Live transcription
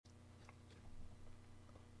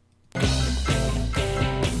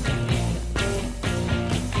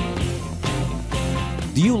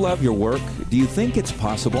Do you love your work? Do you think it's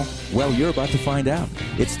possible? Well, you're about to find out.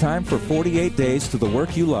 It's time for 48 Days to the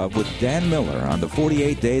Work You Love with Dan Miller on the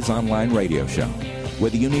 48 Days Online Radio Show.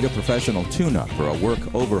 Whether you need a professional tune-up or a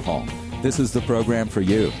work overhaul, this is the program for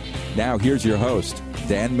you. Now, here's your host,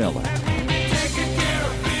 Dan Miller.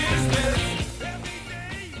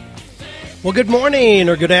 Well, good morning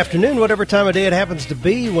or good afternoon, whatever time of day it happens to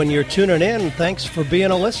be when you're tuning in. Thanks for being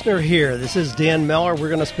a listener here. This is Dan Miller. We're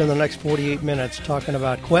going to spend the next 48 minutes talking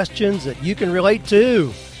about questions that you can relate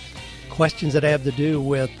to. Questions that have to do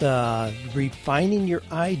with refining your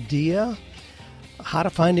idea, how to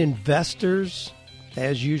find investors.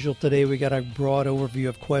 As usual today, we got a broad overview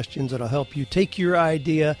of questions that'll help you take your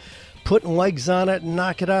idea, put legs on it,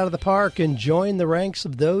 knock it out of the park, and join the ranks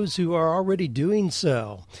of those who are already doing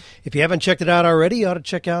so. If you haven't checked it out already, you ought to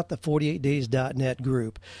check out the 48days.net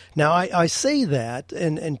group. Now, I say that,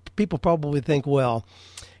 and people probably think, well,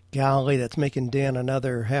 golly, that's making Dan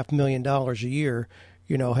another $500,000 a year,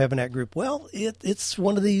 having that group. Well, it's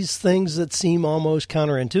one of these things that seem almost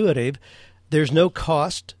counterintuitive. There's no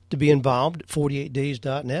cost to be involved at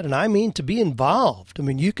 48days.net, and I mean to be involved. I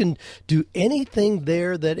mean, you can do anything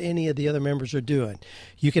there that any of the other members are doing.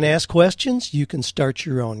 You can ask questions. You can start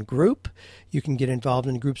your own group. You can get involved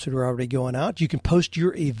in groups that are already going out. You can post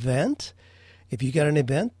your event. If you got an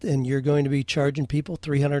event and you're going to be charging people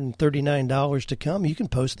 $339 to come, you can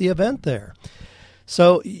post the event there.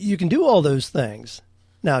 So you can do all those things.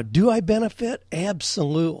 Now, do I benefit?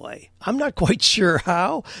 Absolutely. I'm not quite sure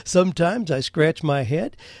how. Sometimes I scratch my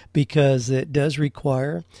head because it does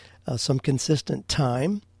require some consistent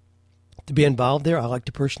time to be involved there. I like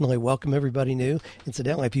to personally welcome everybody new.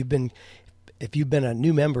 Incidentally, if you've been a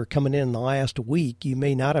new member coming in the last week, you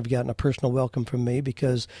may not have gotten a personal welcome from me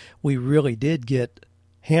because we really did get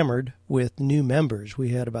hammered with new members. We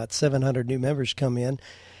had about 700 new members come in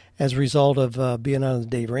as a result of being on the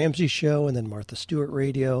Dave Ramsey Show and then Martha Stewart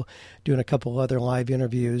Radio, doing a couple other live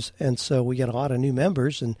interviews. And so we got a lot of new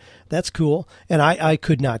members, and that's cool. And I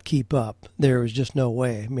could not keep up. There was just no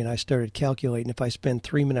way. I mean, I started calculating if I spend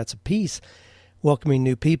 3 minutes apiece welcoming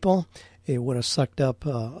new people, it would have sucked up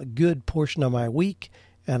a good portion of my week,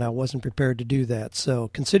 and I wasn't prepared to do that. So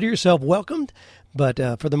consider yourself welcomed. But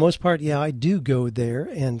for the most part, yeah, I do go there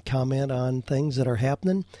and comment on things that are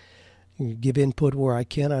happening, give input where I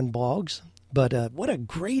can on blogs. But what a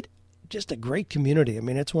great community. I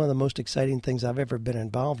mean, it's one of the most exciting things I've ever been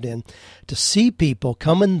involved in, to see people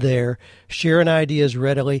coming there, sharing ideas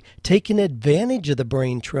readily, taking advantage of the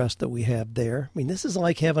brain trust that we have there. I mean, this is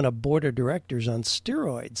like having a board of directors on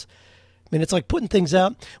steroids. I mean, it's like putting things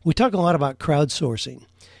out. We talk a lot about crowdsourcing. I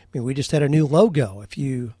mean, we just had a new logo. If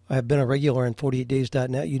you have been a regular on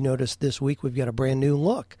 48days.net, you notice this week we've got a brand new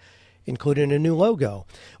look, including a new logo.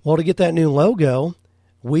 Well, to get that new logo,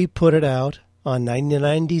 we put it out on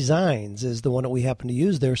 99 Designs is the one that we happen to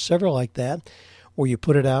use. There are several like that, where you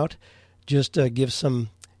put it out, just give some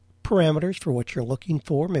parameters for what you're looking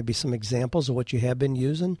for, maybe some examples of what you have been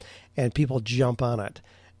using, and people jump on it.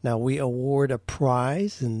 Now, we award a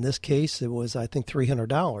prize. In this case, it was, I think,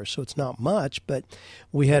 $300, so it's not much, but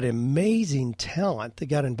we had amazing talent that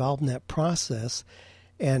got involved in that process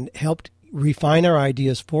and helped refine our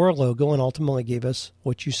ideas for a logo, and ultimately gave us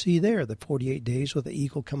what you see there, the 48 days with the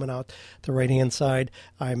eagle coming out the right-hand side.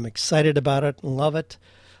 I'm excited about it and love it.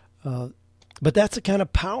 But that's the kind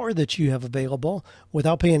of power that you have available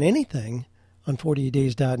without paying anything on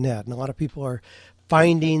 48days.net. And a lot of people are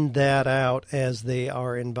finding that out as they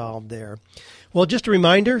are involved there. Well, just a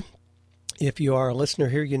reminder, if you are a listener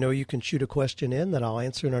here, you can shoot a question in that I'll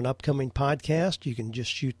answer in an upcoming podcast. You can just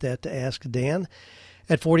shoot that to Ask Dan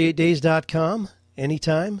at 48days.com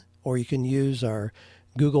anytime, or you can use our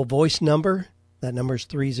Google Voice number. That number is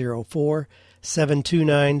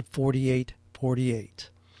 304-729-4848.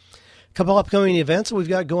 A couple upcoming events that we've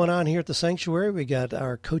got going on here at the Sanctuary. We got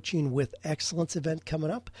our Coaching with Excellence event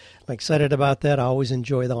coming up. I'm excited about that. I always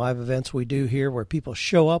enjoy the live events we do here where people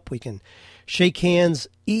show up. We can shake hands,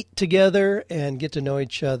 eat together, and get to know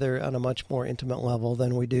each other on a much more intimate level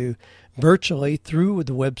than we do virtually through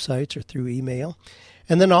the websites or through email.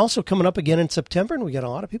 And then also coming up again in September, and we got a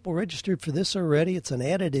lot of people registered for this already. It's an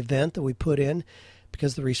added event that we put in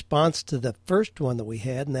because the response to the first one that we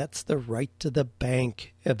had, and that's the Write to the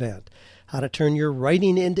Bank event. How to turn your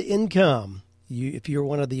writing into income. If you're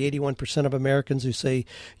one of the 81% of Americans who say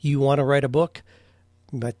you want to write a book,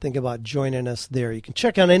 you might think about joining us there. You can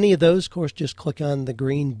check on any of those. Of course, just click on the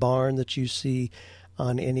green barn that you see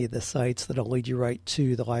on any of the sites that'll lead you right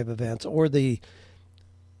to the live events or the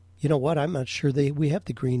you know what? I'm not sure we have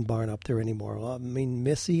the green barn up there anymore. I mean,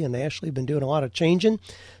 Missy and Ashley have been doing a lot of changing,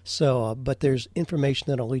 so but there's information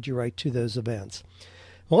that'll lead you right to those events.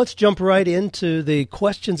 Well, let's jump right into the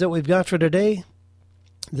questions that we've got for today.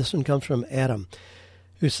 This one comes from Adam,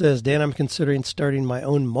 who says, Dan, I'm considering starting my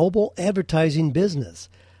own mobile advertising business.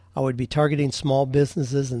 I would be targeting small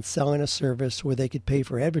businesses and selling a service where they could pay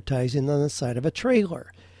for advertising on the side of a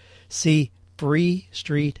trailer. See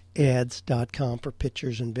freestreetads.com for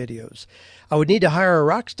pictures and videos. I would need to hire a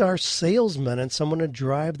rock star salesman and someone to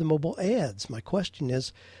drive the mobile ads. My question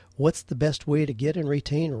is, what's the best way to get and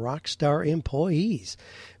retain rock star employees?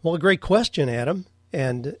 Well, a great question, Adam.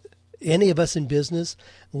 And any of us in business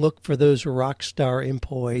look for those rock star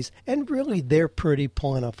employees, and really they're pretty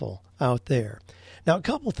plentiful out there. Now, a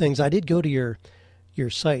couple things. I did go to your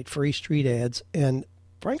site, Free Street Ads, and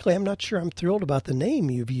frankly, I'm not sure I'm thrilled about the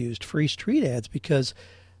name you've used, Free Street Ads, because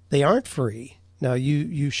they aren't free. Now,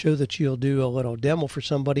 you show that you'll do a little demo for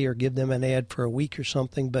somebody or give them an ad for a week or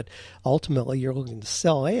something, but ultimately you're looking to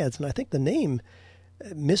sell ads, and I think the name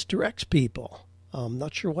misdirects people. I'm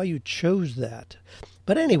not sure why you chose that.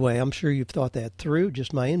 But anyway, I'm sure you've thought that through.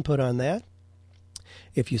 Just my input on that.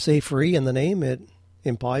 If you say free in the name, it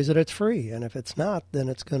implies that it's free, and if it's not, then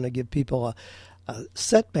it's going to give people a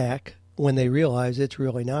setback when they realize it's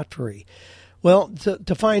really not free. Well,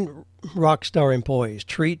 to find rock star employees,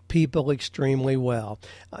 treat people extremely well.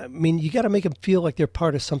 I mean, you got to make them feel like they're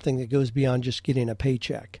part of something that goes beyond just getting a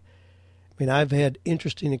paycheck. I mean, I've had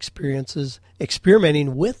interesting experiences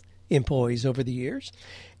experimenting with employees over the years,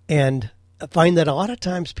 and I find that a lot of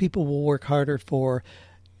times people will work harder for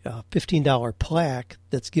a $15 plaque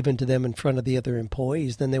that's given to them in front of the other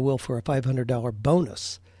employees than they will for a $500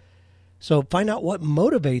 bonus. So find out what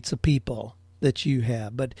motivates the people that you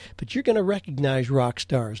have, but you're going to recognize rock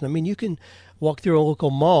stars. I mean, you can walk through a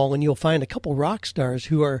local mall and you'll find a couple rock stars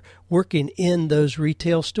who are working in those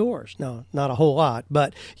retail stores. Now, not a whole lot,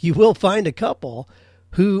 but you will find a couple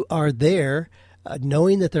who are there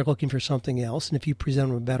knowing that they're looking for something else, and if you present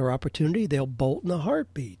them a better opportunity, they'll bolt in a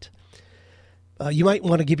heartbeat. You might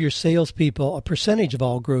want to give your salespeople a percentage of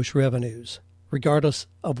all gross revenues, regardless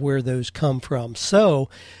of where those come from.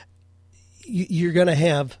 So you're going to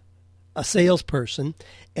have a salesperson,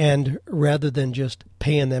 and rather than just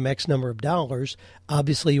paying them X number of dollars,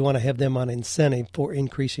 obviously you want to have them on incentive for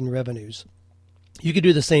increasing revenues. You could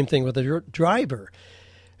do the same thing with a driver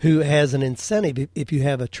who has an incentive if you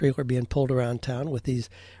have a trailer being pulled around town with these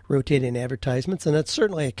rotating advertisements, and that's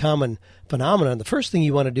certainly a common phenomenon. The first thing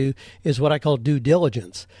you want to do is what I call due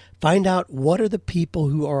diligence. Find out what are the people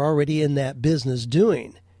who are already in that business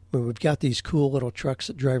doing. I mean, we've got these cool little trucks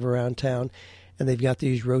that drive around town, and they've got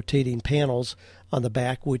these rotating panels on the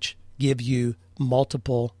back which give you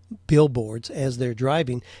multiple billboards as they're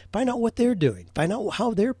driving. Find out what they're doing. Find out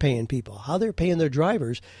how they're paying people, how they're paying their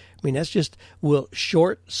drivers. I mean, that's just will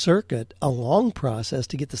short circuit a long process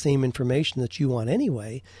to get the same information that you want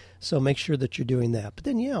anyway. So make sure that you're doing that. But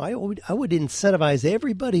then, yeah, I would incentivize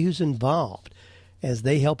everybody who's involved. As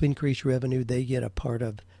they help increase revenue, they get a part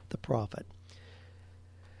of the profit.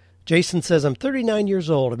 Jason says, I'm 39 years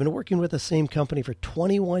old. I've been working with the same company for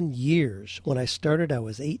 21 years. When I started, I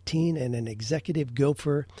was 18 and an executive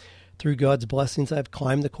gopher. Through God's blessings, I've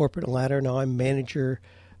climbed the corporate ladder. Now I'm manager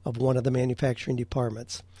of one of the manufacturing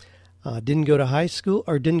departments. Didn't go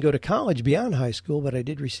to college beyond high school, but I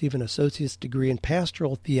did receive an associate's degree in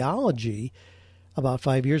pastoral theology about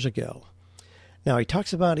 5 years ago. Now, he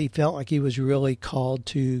talks about he felt like he was really called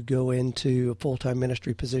to go into a full-time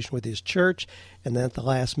ministry position with his church, and then at the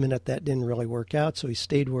last minute that didn't really work out, so he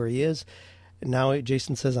stayed where he is. And now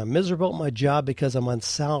Jason says, I'm miserable at my job because I'm on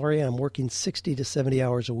salary and I'm working 60 to 70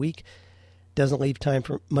 hours a week. Doesn't leave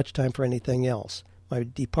much time for anything else. My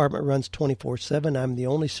department runs 24/7. I'm the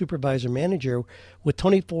only supervisor manager with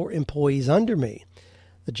 24 employees under me.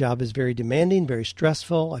 The job is very demanding, very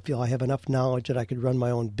stressful. I feel I have enough knowledge that I could run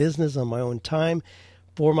my own business on my own time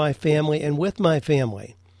for my family and with my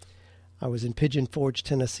family. I was in Pigeon Forge,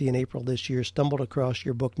 Tennessee in April this year, stumbled across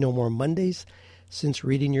your book, No More Mondays. Since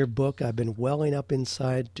reading your book, I've been welling up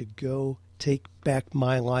inside to go take back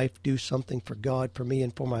my life, do something for God, for me,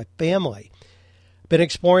 and for my family. Been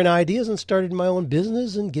exploring ideas and started my own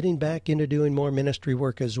business and getting back into doing more ministry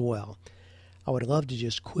work as well. I would love to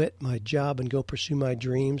just quit my job and go pursue my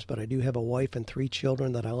dreams, but I do have a wife and 3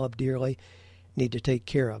 children that I love dearly, need to take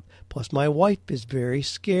care of. Plus, my wife is very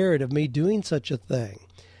scared of me doing such a thing.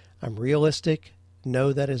 I'm realistic,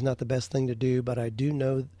 know that is not the best thing to do, but I do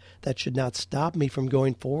know that should not stop me from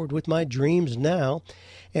going forward with my dreams now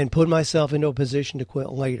and put myself into a position to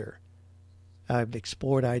quit later. I've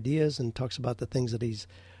explored ideas and talks about the things that he's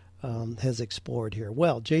has explored here.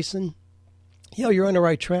 Well, Jason, you're on the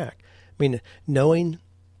right track. I mean, knowing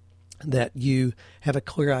that you have a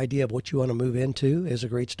clear idea of what you want to move into is a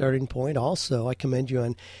great starting point. Also, I commend you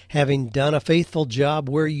on having done a faithful job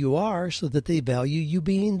where you are so that they value you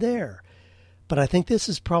being there. But I think this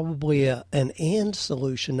is probably an and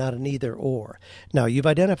solution, not an either or. Now, you've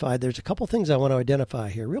identified, there's a couple things I want to identify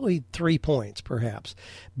here, really 3 points perhaps.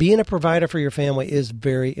 Being a provider for your family is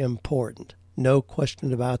very important. No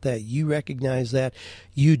question about that. You recognize that.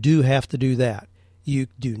 You do have to do that. You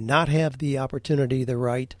do not have the opportunity, the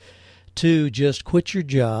right to just quit your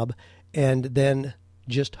job and then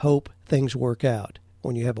just hope things work out.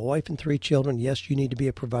 When you have a wife and 3 children, yes, you need to be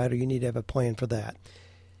a provider. You need to have a plan for that.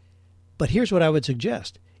 But here's what I would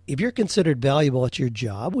suggest. If you're considered valuable at your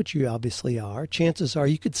job, which you obviously are, chances are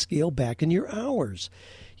you could scale back in your hours.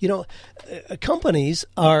 You know, companies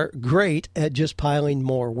are great at just piling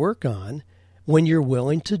more work on when you're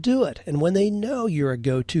willing to do it and when they know you're a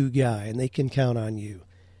go-to guy and they can count on you.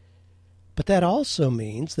 But that also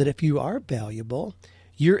means that if you are valuable,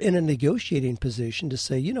 you're in a negotiating position to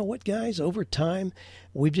say, you know what, guys, over time,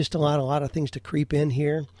 we've just allowed a lot of things to creep in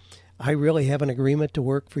here. I really have an agreement to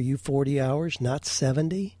work for you 40 hours, not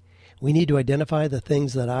 70. We need to identify the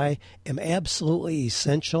things that I am absolutely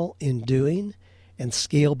essential in doing and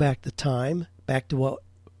scale back the time back to what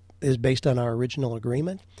is based on our original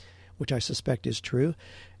agreement, which I suspect is true.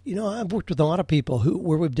 You know, I've worked with a lot of people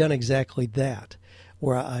where we've done exactly that,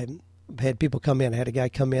 where I've had people come in. I had a guy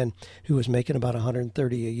come in who was making about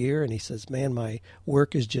 $130 a year, and he says, man, my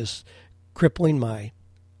work is just crippling my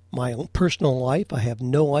own personal life. I have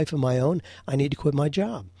no life of my own. I need to quit my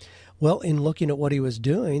job. Well, in looking at what he was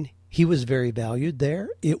doing, he was very valued there.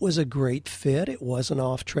 It was a great fit. It wasn't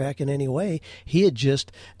off track in any way. He had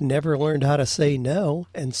just never learned how to say no,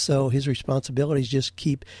 and so his responsibilities just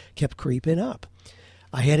kept creeping up.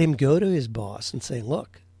 I had him go to his boss and say,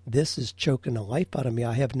 look, this is choking the life out of me.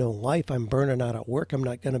 I have no life. I'm burning out at work. I'm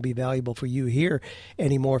not going to be valuable for you here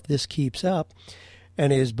anymore if this keeps up.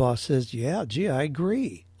 And his boss says, yeah, gee, I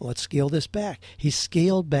agree. Let's scale this back. He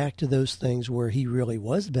scaled back to those things where he really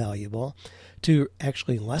was valuable, to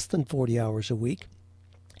actually less than 40 hours a week.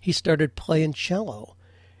 He started playing cello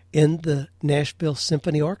in the Nashville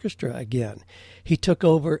Symphony Orchestra again. He took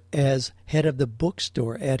over as head of the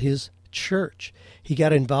bookstore at his church. He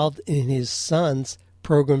got involved in his son's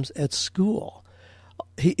programs at school.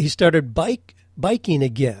 He started biking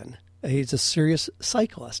again. He's a serious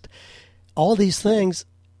cyclist. All these things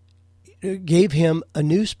gave him a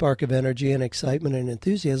new spark of energy and excitement and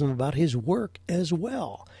enthusiasm about his work as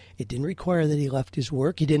well. It didn't require that he left his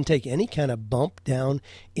work. He didn't take any kind of bump down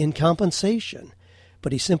in compensation,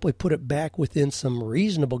 but he simply put it back within some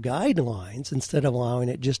reasonable guidelines instead of allowing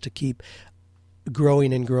it just to keep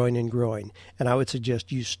growing and growing and growing. And I would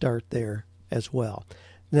suggest you start there as well.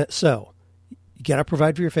 So you got to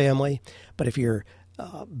provide for your family, but if you're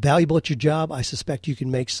valuable at your job, I suspect you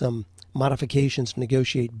can make some modifications to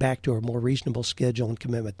negotiate back to a more reasonable schedule and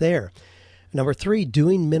commitment there. Number 3,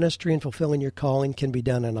 doing ministry and fulfilling your calling can be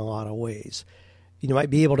done in a lot of ways. You might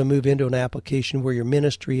be able to move into an application where your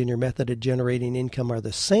ministry and your method of generating income are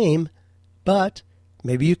the same, but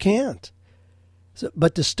maybe you can't.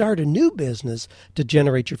 But to start a new business to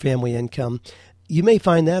generate your family income, you may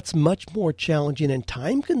find that's much more challenging and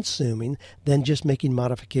time-consuming than just making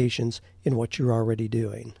modifications in what you're already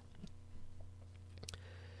doing.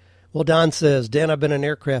 Well, Don says, Dan, I've been an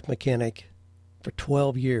aircraft mechanic for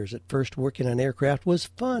 12 years. At first, working on aircraft was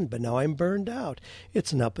fun, but now I'm burned out.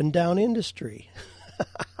 It's an up-and-down industry.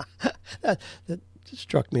 that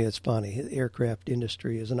struck me as funny. The aircraft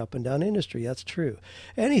industry is an up-and-down industry. That's true.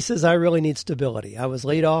 And he says, I really need stability. I was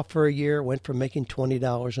laid off for a year, went from making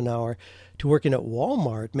 $20 an hour to working at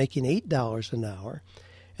Walmart, making $8 an hour.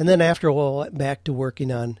 And then after a while, back to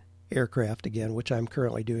working on aircraft again, which I'm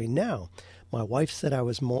currently doing now. My wife said I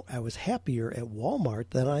was happier at Walmart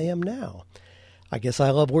than I am now. I guess I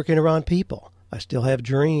love working around people. I still have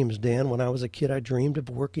dreams, Dan. When I was a kid, I dreamed of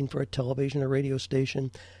working for a television or radio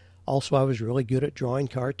station. Also, I was really good at drawing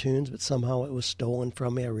cartoons, but somehow it was stolen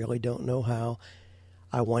from me. I really don't know how.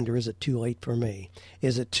 I wonder, is it too late for me?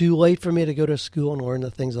 Is it too late for me to go to school and learn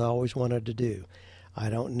the things I always wanted to do? I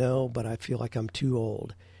don't know, but I feel like I'm too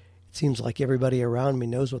old. It seems like everybody around me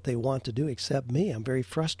knows what they want to do except me. I'm very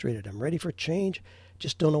frustrated. I'm ready for change.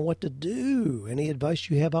 Just don't know what to do. Any advice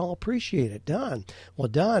you have, I'll appreciate it. Don. Well,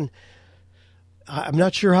 Don, I'm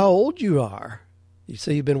not sure how old you are. You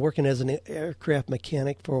say you've been working as an aircraft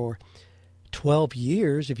mechanic for 12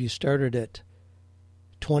 years. If you started at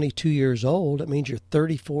 22 years old, it means you're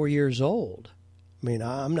 34 years old. I mean,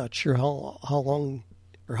 I'm not sure how long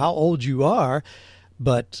or how old you are,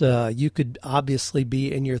 But you could obviously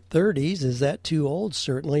be in your 30s. Is that too old?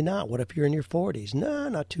 Certainly not. What if you're in your 40s? No,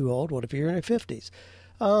 not too old. What if you're in your 50s?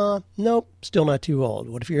 Nope, still not too old.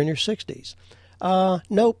 What if you're in your 60s?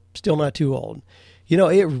 Nope, still not too old. You know,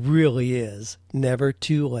 it really is never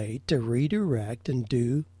too late to redirect and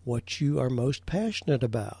do what you are most passionate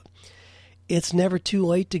about. It's never too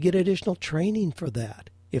late to get additional training for that,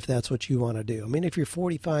 if that's what you want to do. I mean, if you're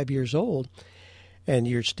 45 years old and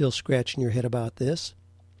you're still scratching your head about this,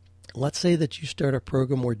 let's say that you start a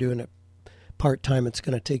program, we're doing it part-time, it's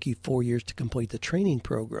going to take you 4 years to complete the training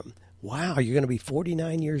program. Wow, you're going to be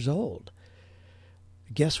 49 years old.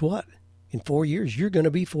 Guess what? In 4 years, you're going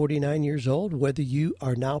to be 49 years old, whether you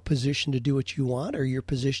are now positioned to do what you want or you're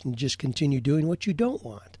positioned to just continue doing what you don't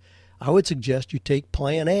want. I would suggest you take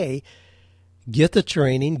plan A, get the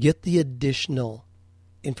training, get the additional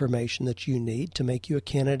information that you need to make you a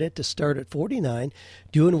candidate to start at 49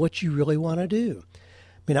 doing what you really want to do.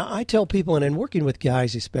 I mean, I tell people, and in working with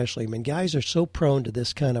guys especially, I mean, guys are so prone to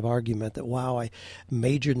this kind of argument that, wow, I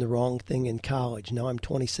majored in the wrong thing in college. Now I'm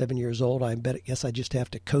 27 years old. I guess I just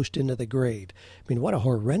have to coast into the grave. I mean, what a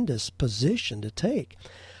horrendous position to take.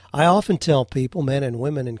 I often tell people, men and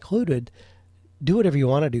women included, do whatever you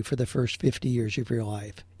want to do for the first 50 years of your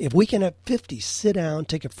life. If we can at 50 sit down,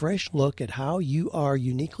 take a fresh look at how you are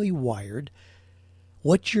uniquely wired,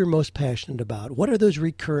 what you're most passionate about, what are those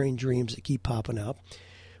recurring dreams that keep popping up,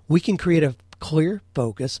 we can create a clear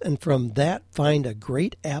focus, and from that find a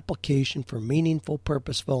great application for meaningful,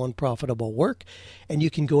 purposeful, and profitable work, and you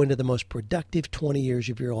can go into the most productive 20 years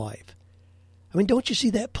of your life. I mean, don't you see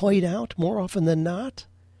that played out more often than not?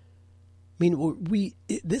 I mean,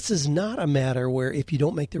 this is not a matter where if you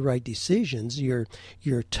don't make the right decisions,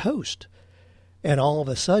 you're toast. And all of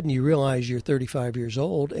a sudden you realize you're 35 years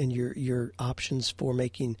old and your options for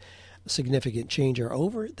making significant change are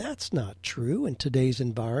over. That's not true in today's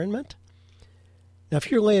environment. Now, if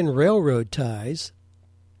you're laying railroad ties,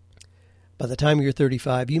 by the time you're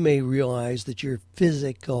 35, you may realize that your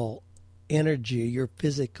physical energy, your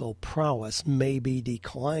physical prowess may be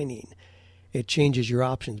declining. It changes your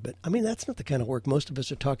options. But, I mean, that's not the kind of work most of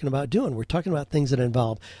us are talking about doing. We're talking about things that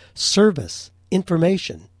involve service,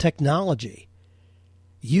 information, technology.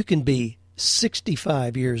 You can be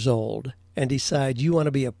 65 years old and decide you want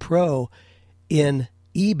to be a pro in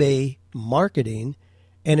eBay marketing,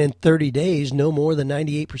 and in 30 days, know more than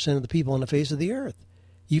 98% of the people on the face of the earth.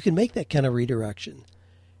 You can make that kind of redirection.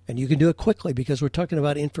 And you can do it quickly because we're talking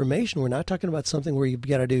about information. We're not talking about something where you've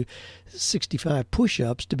got to do 65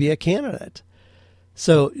 push-ups to be a candidate.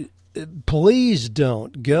 So please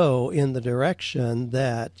don't go in the direction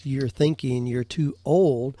that you're thinking you're too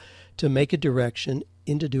old to make a direction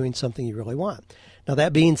into doing something you really want. Now,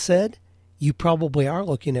 that being said, you probably are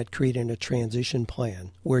looking at creating a transition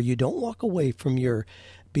plan where you don't walk away from your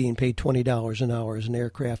being paid $20 an hour as an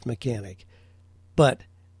aircraft mechanic. But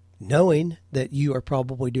knowing that you are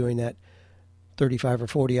probably doing that 35 or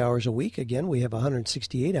 40 hours a week, again, we have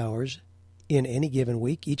 168 hours in any given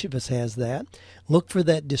week. Each of us has that. Look for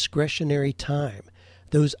that discretionary time,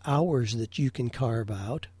 those hours that you can carve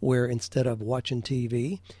out where instead of watching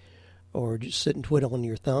TV or just sitting twiddling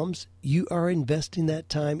your thumbs, you are investing that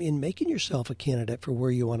time in making yourself a candidate for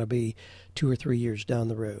where you want to be 2 or 3 years down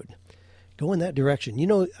the road. Go in that direction. You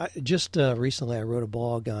know, just recently I wrote a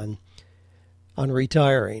blog on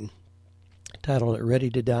retiring, titled it Ready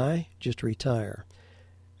to Die? Just Retire.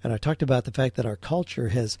 And I talked about the fact that our culture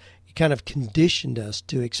has kind of conditioned us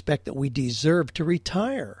to expect that we deserve to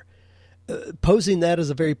retire, posing that as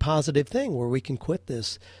a very positive thing where we can quit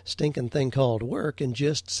this stinking thing called work and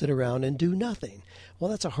just sit around and do nothing. Well,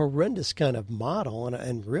 that's a horrendous kind of model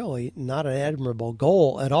and really not an admirable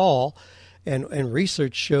goal at all. And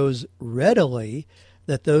research shows readily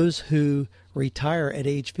that those who retire at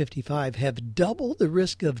age 55 have double the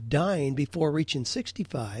risk of dying before reaching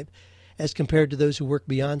 65 as compared to those who work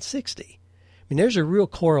beyond 60. I mean, there's a real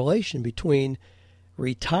correlation between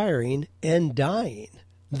retiring and dying.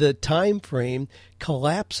 The time frame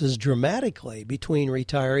collapses dramatically between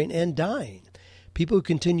retiring and dying. People who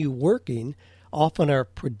continue working often are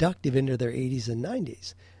productive into their 80s and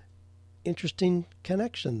 90s. Interesting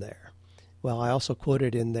connection there. Well, I also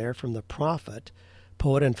quoted in there from the prophet,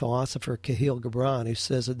 poet and philosopher Kahlil Gibran, who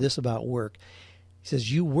says this about work. He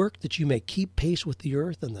says, "You work that you may keep pace with the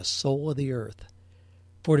earth and the soul of the earth.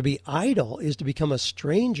 For to be idle is to become a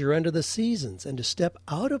stranger under the seasons and to step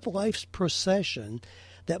out of life's procession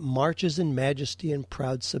that marches in majesty and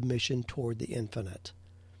proud submission toward the infinite."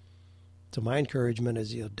 So my encouragement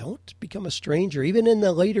is, don't become a stranger, even in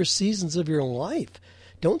the later seasons of your life.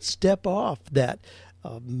 Don't step off that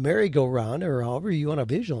merry-go-round, or however you want to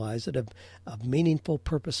visualize it, of meaningful,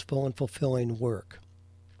 purposeful, and fulfilling work.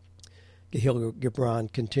 Kahlil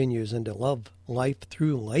Gibran continues, and to love life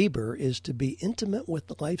through labor is to be intimate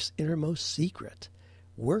with life's innermost secret.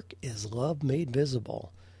 Work is love made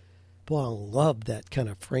visible. Boy, I love that kind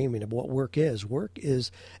of framing of what work is. Work is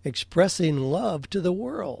expressing love to the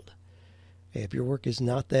world. If your work is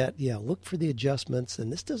not that, look for the adjustments.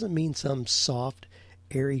 And this doesn't mean some soft,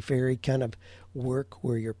 airy-fairy kind of work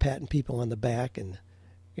where you're patting people on the back and,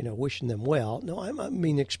 wishing them well. No, I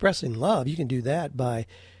mean expressing love. You can do that by,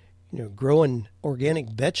 growing organic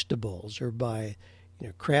vegetables, or by,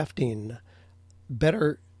 crafting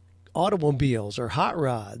better automobiles or hot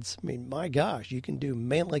rods. I mean, my gosh, you can do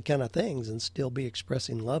manly kind of things and still be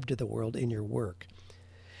expressing love to the world in your work.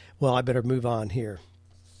 Well, I better move on here.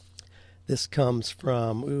 This comes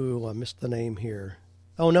from, I missed the name here.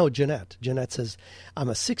 Oh, no, Jeanette. Jeanette says, I'm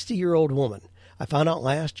a 60-year-old woman. I found out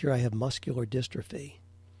last year I have muscular dystrophy.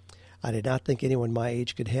 I did not think anyone my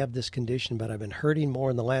age could have this condition, but I've been hurting more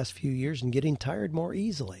in the last few years and getting tired more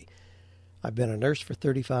easily. I've been a nurse for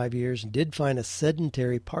 35 years and did find a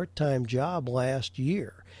sedentary part-time job last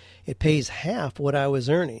year. It pays half what I was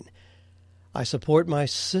earning. I support my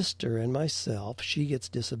sister and myself. She gets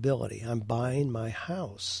disability. I'm buying my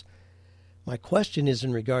house. My question is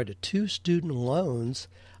in regard to 2 student loans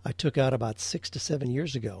I took out about 6 to 7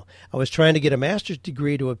 years ago. I was trying to get a master's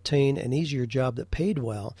degree to obtain an easier job that paid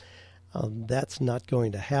well. That's not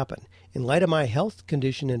going to happen. In light of my health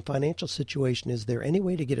condition and financial situation, is there any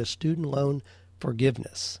way to get a student loan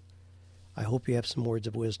forgiveness? I hope you have some words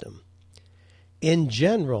of wisdom. In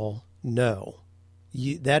general, no.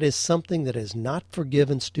 That is something that is not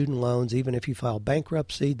forgiven. Student loans, even if you file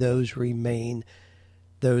bankruptcy, those remain.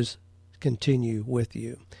 Those continue with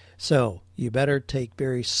you. So you better take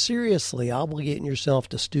very seriously obligating yourself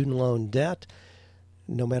to student loan debt,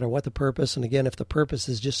 no matter what the purpose. And again, if the purpose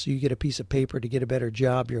is just so you get a piece of paper to get a better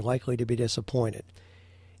job, you're likely to be disappointed.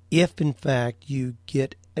 If, in fact, you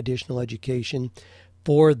get additional education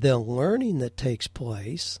for the learning that takes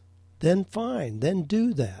place, then fine, then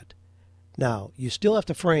do that. Now, you still have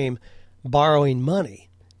to frame borrowing money.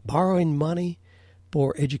 Borrowing money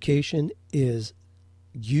for education is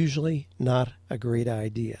usually not a great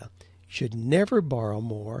idea. You should never borrow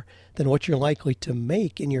more than what you're likely to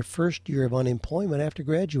make in your first year of unemployment after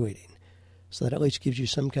graduating. So that at least gives you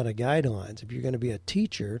some kind of guidelines. If you're going to be a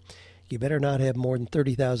teacher, you better not have more than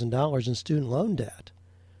 $30,000 in student loan debt.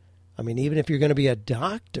 I mean, even if you're going to be a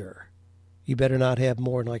doctor, you better not have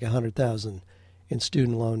more than like $100,000 in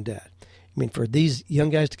student loan debt. I mean, for these young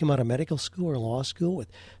guys to come out of medical school or law school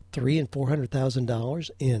with $300,000 and $400,000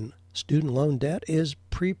 in student loan debt is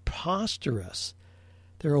preposterous.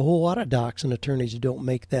 There are a whole lot of docs and attorneys who don't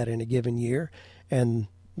make that in a given year, and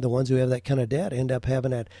the ones who have that kind of debt end up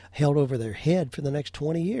having that held over their head for the next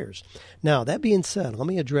 20 years. Now, that being said, let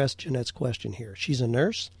me address Jeanette's question here. She's a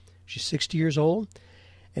nurse. She's 60 years old,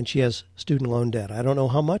 and she has student loan debt. I don't know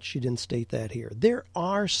how much. She didn't state that here. There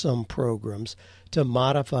are some programs to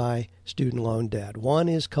modify student loan debt. One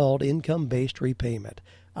is called income-based repayment,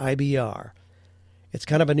 IBR. It's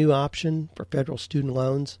kind of a new option for federal student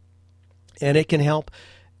loans, and it can help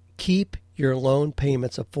keep your loan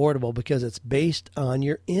payments affordable because it's based on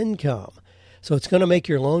your income. So it's going to make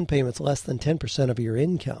your loan payments less than 10% of your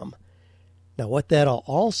income. Now, what that'll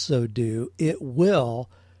also do, it will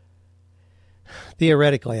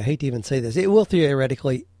theoretically, I hate to even say this, it will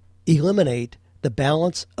theoretically eliminate the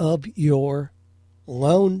balance of your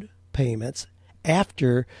loan payments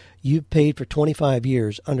after you've paid for 25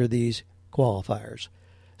 years under these qualifiers.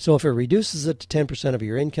 So if it reduces it to 10% of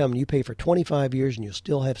your income and you pay for 25 years and you'll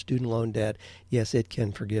still have student loan debt, yes, it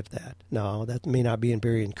can forgive that. Now, that may not be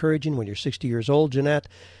very encouraging when you're 60 years old, Jeanette,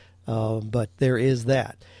 but there is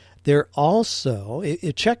that. There also,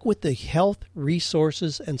 check with the Health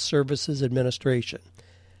Resources and Services Administration.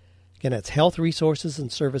 Again, that's Health Resources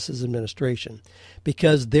and Services Administration,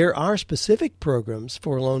 because there are specific programs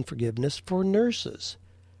for loan forgiveness for nurses,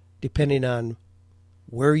 depending on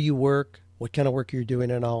where you work, what kind of work you're doing,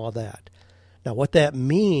 and all of that. Now, what that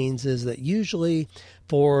means is that usually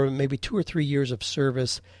for maybe 2 or 3 years of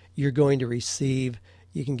service, you're going to receive,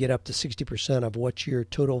 you can get up to 60% of what your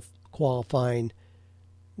total qualifying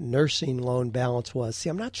nursing loan balance was. See,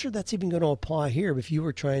 I'm not sure that's even going to apply here if you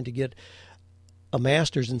were trying to get a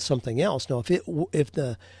master's in something else. Now, if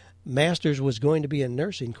the master's was going to be in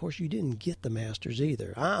nursing, of course, you didn't get the master's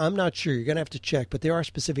either. I'm not sure. You're going to have to check, but there are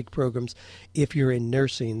specific programs if you're in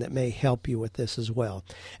nursing that may help you with this as well.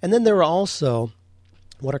 And then there are also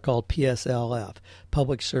what are called PSLF,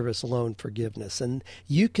 Public Service Loan Forgiveness. And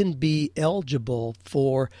you can be eligible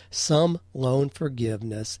for some loan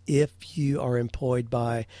forgiveness if you are employed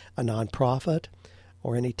by a nonprofit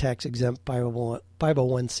or any tax-exempt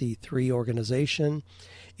 501c3 organization.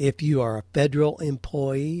 If you are a federal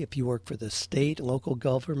employee, if you work for the state, local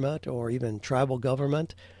government, or even tribal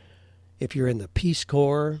government, if you're in the Peace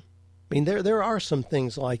Corps, I mean, there are some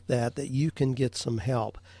things like that you can get some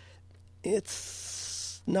help.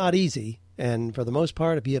 It's not easy, and for the most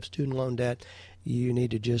part, if you have student loan debt, you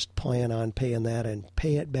need to just plan on paying that and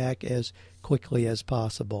pay it back as quickly as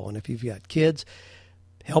possible. And if you've got kids,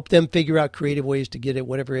 help them figure out creative ways to get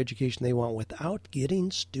whatever education they want without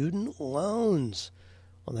getting student loans.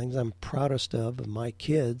 One of the things I'm proudest of my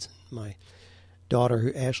kids, my daughter,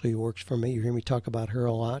 who Ashley, who works for me, you hear me talk about her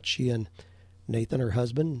a lot. She and Nathan, her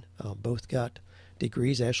husband, both got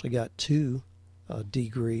degrees. Ashley got 2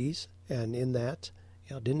 degrees, and in that,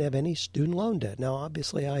 didn't have any student loan debt. Now,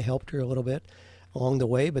 obviously, I helped her a little bit along the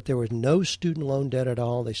way, but there was no student loan debt at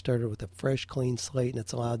all. They started with a fresh, clean slate, and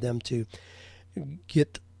it's allowed them to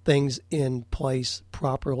get things in place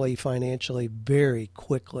properly financially very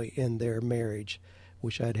quickly in their marriage.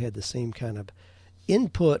 Wish I'd had the same kind of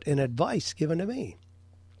input and advice given to me.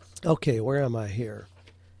 Okay, where am I here?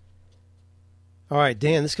 All right,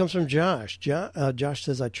 Dan, this comes from Josh. Josh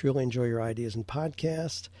says, I truly enjoy your ideas and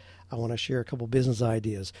podcasts. I want to share a couple business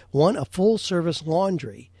ideas. One, a full-service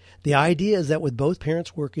laundry. The idea is that with both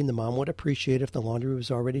parents working, the mom would appreciate if the laundry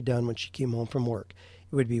was already done when she came home from work.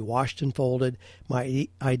 It would be washed and folded. My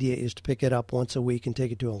idea is to pick it up once a week and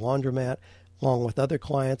take it to a laundromat, along with other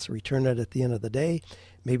clients, return it at the end of the day,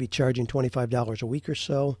 maybe charging $25 a week or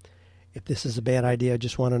so. If this is a bad idea, I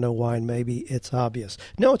just want to know why, and maybe it's obvious.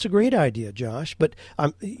 No, it's a great idea, Josh, but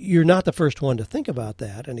you're not the first one to think about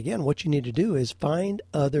that. And again, what you need to do is find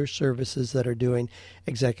other services that are doing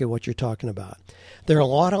exactly what you're talking about. There are a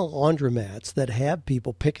lot of laundromats that have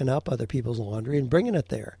people picking up other people's laundry and bringing it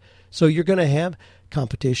there. So you're going to have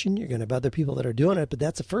competition, you're going to have other people that are doing it, but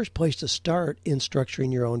that's the first place to start in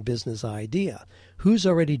structuring your own business idea. Who's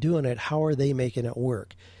already doing it? How are they making it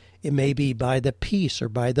work? It may be by the piece or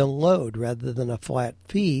by the load rather than a flat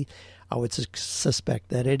fee. I would suspect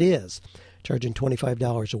that it is. Charging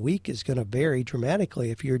 $25 a week is going to vary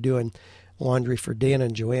dramatically if you're doing laundry for Dan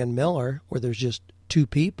and Joanne Miller, where there's just 2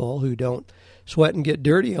 people who don't sweat and get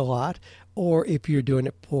dirty a lot, or if you're doing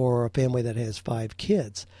it for a family that has 5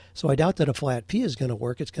 kids. So I doubt that a flat fee is going to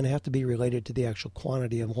work. It's going to have to be related to the actual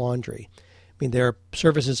quantity of laundry. I mean, there are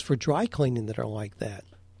services for dry cleaning that are like that,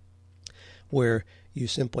 where you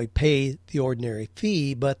simply pay the ordinary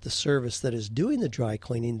fee, but the service that is doing the dry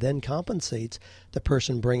cleaning then compensates the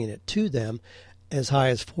person bringing it to them as high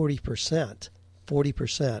as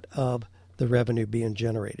 40% of the revenue being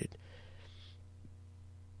generated.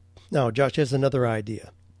 Now, Josh has another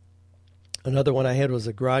idea. Another one I had was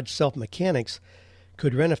the garage self-mechanics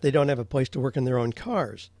could rent if they don't have a place to work in their own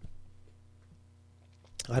cars.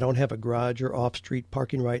 I don't have a garage or off-street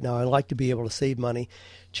parking right now. I like to be able to save money,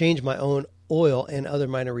 change my own oil and other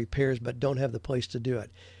minor repairs, but don't have the place to do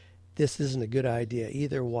it. This isn't a good idea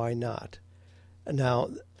either. Why not? Now,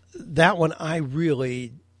 that one I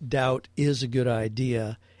really doubt is a good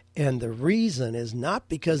idea. And the reason is not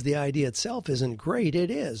because the idea itself isn't great.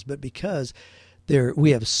 It is, but because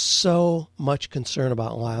we have so much concern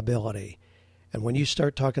about liability. And when you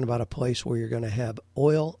start talking about a place where you're going to have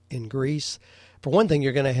oil and grease, for one thing,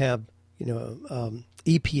 you're going to have,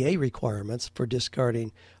 EPA requirements for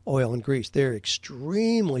discarding oil and grease. They're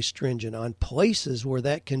extremely stringent on places where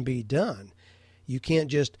that can be done. You can't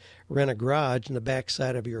just rent a garage in the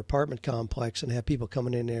backside of your apartment complex and have people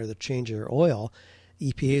coming in there to change their oil.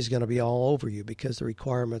 EPA is going to be all over you because the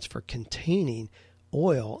requirements for containing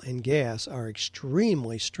oil and gas are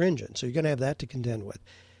extremely stringent. So you're going to have that to contend with.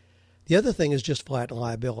 The other thing is just flat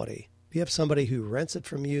liability. If you have somebody who rents it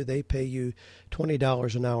from you, they pay you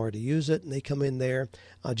 $20 an hour to use it, and they come in there.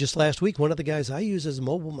 Just last week, one of the guys I use as a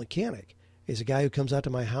mobile mechanic is a guy who comes out to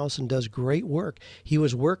my house and does great work. He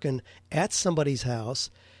was working at somebody's house,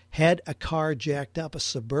 had a car jacked up, a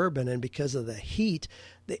Suburban, and because of the heat,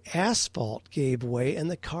 the asphalt gave way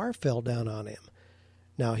and the car fell down on him.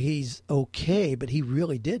 Now, he's okay, but he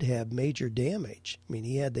really did have major damage. I mean,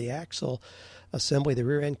 he had the axle assembly, the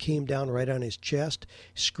rear end came down right on his chest,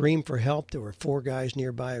 screamed for help. There were 4 guys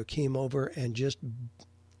nearby who came over and just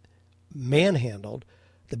manhandled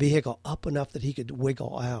the vehicle up enough that he could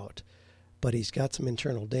wiggle out. But he's got some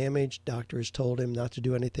internal damage. Doctors told him not to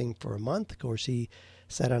do anything for a month. Of course, he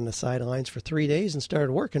sat on the sidelines for 3 days and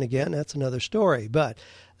started working again. That's another story, but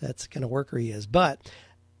that's the kind of worker he is. But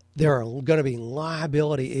there are going to be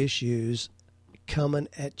liability issues coming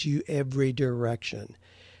at you every direction.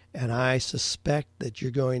 And I suspect that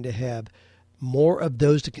you're going to have more of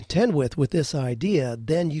those to contend with this idea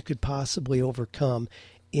than you could possibly overcome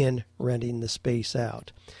in renting the space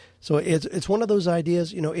out. So it's one of those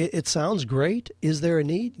ideas, it sounds great. Is there a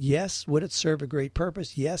need? Yes. Would it serve a great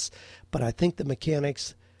purpose? Yes. But I think the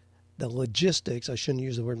mechanics, the logistics, I shouldn't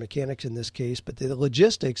use the word mechanics in this case, but the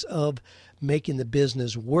logistics of making the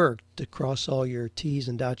business work to cross all your T's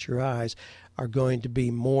and dot your I's are going to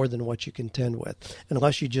be more than what you contend with,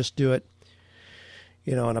 unless you just do it,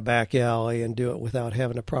 in a back alley and do it without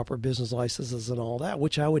having a proper business licenses and all that,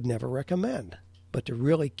 which I would never recommend. But to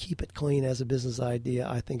really keep it clean as a business idea,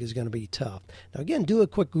 I think is going to be tough. Now, again, do a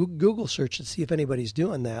quick Google search to see if anybody's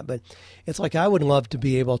doing that. But it's like I would love to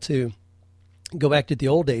be able to go back to the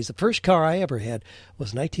old days. The first car I ever had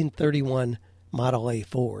was 1931 Model A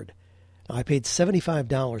Ford. Now, I paid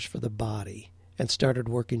 $75 for the body and started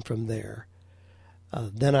working from there.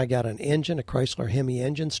 Then I got an engine, a Chrysler Hemi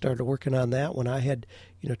engine, started working on that. When I had,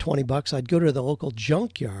 $20, I'd go to the local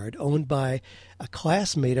junkyard owned by a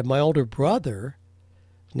classmate of my older brother.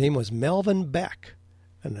 His name was Melvin Beck.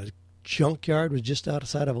 And the junkyard was just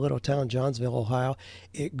outside of a little town, Johnsville, Ohio.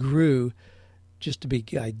 It grew just to be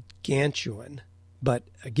gargantuan. But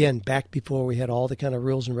again, back before we had all the kind of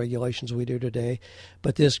rules and regulations we do today.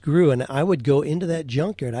 But this grew, and I would go into that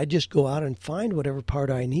junkyard. I'd just go out and find whatever part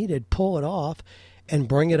I needed, pull it off, and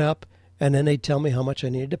bring it up, and then they'd tell me how much I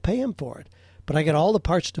needed to pay them for it. But I got all the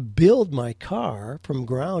parts to build my car from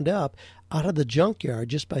ground up out of the junkyard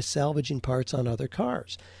just by salvaging parts on other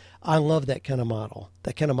cars. I love that kind of model.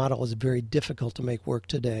 That kind of model is very difficult to make work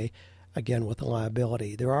today, again, with the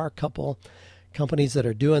liability. There are a couple companies that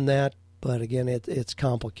are doing that, but again, it's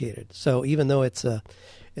complicated. So even though it's a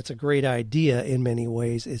great idea in many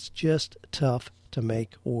ways, it's just tough to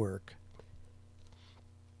make work.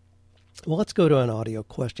 Well, let's go to an audio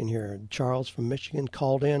question here. Charles from Michigan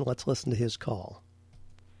called in. Let's listen to his call.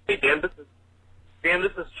 Hey, Dan, this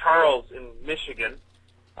is Charles in Michigan.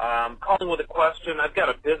 Calling with a question. I've got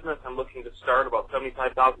a business I'm looking to start, about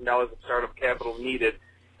 $75,000 of startup capital needed,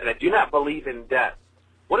 and I do not believe in debt.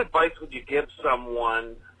 What advice would you give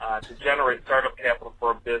someone to generate startup capital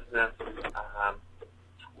for a business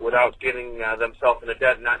without getting themselves into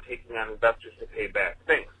debt and not taking on investors to pay back?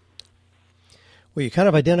 Thanks. Well, you kind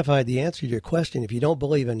of identified the answer to your question. If you don't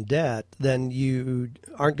believe in debt, then you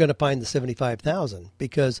aren't going to find the $75,000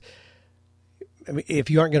 because if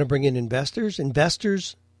you aren't going to bring in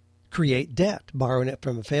investors create debt. Borrowing it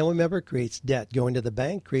from a family member creates debt. Going to the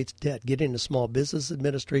bank creates debt. Getting a small business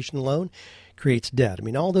administration loan creates debt.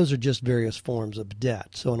 All those are just various forms of debt.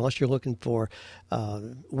 So unless you're looking for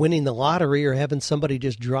winning the lottery or having somebody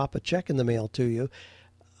just drop a check in the mail to you,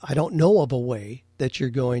 I don't know of a way that you're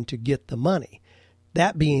going to get the money.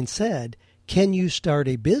 That being said, can you start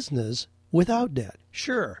a business without debt?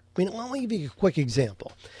 Sure. Let me give you a quick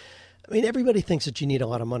example. Everybody thinks that you need a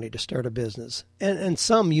lot of money to start a business, and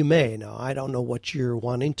some you may. Now, I don't know what you're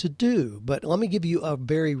wanting to do, but let me give you a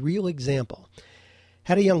very real example.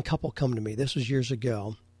 Had a young couple come to me. This was years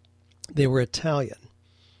ago. They were Italian.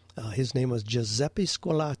 His name was Giuseppe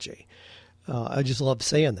Scolacci. I just love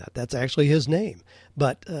saying that. That's actually his name.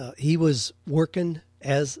 But he was working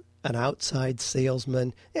as an outside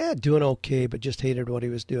salesman, doing okay, but just hated what he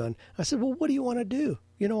was doing. I said, well, what do you want to do?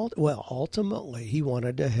 Well, ultimately, he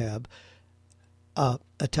wanted to have an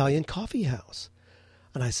Italian coffee house.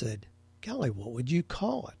 And I said, golly, what would you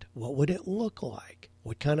call it? What would it look like?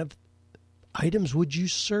 What kind of items would you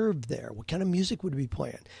serve there? What kind of music would be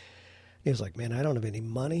playing? He was like, man, I don't have any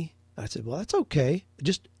money. I said, well, that's okay.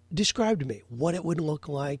 Just describe to me what it would look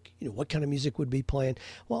like, what kind of music would be playing.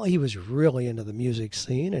 Well, he was really into the music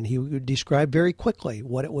scene, and he would describe very quickly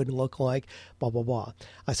what it would look like, blah, blah, blah.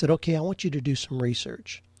 I said, okay, I want you to do some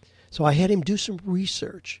research. So I had him do some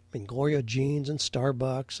research. Gloria Jeans and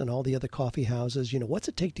Starbucks and all the other coffee houses, what's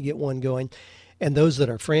it take to get one going? And those that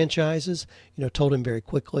are franchises, told him very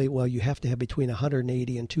quickly, well, you have to have between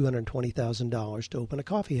 $180,000 and $220,000 to open a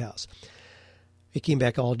coffee house. He came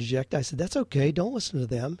back all dejected. I said, that's okay. Don't listen to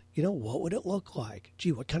them. What would it look like?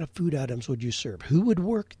 Gee, what kind of food items would you serve? Who would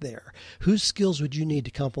work there? Whose skills would you need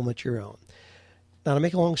to complement your own? Now, to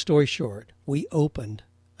make a long story short, we opened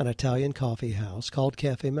an Italian coffee house called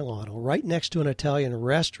Cafe Milano right next to an Italian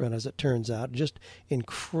restaurant, as it turns out. Just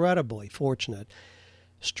incredibly fortunate.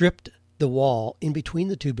 Stripped the wall in between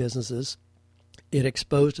the two businesses. It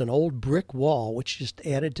exposed an old brick wall, which just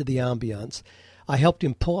added to the ambiance. I helped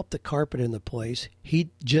him pull up the carpet in the place. He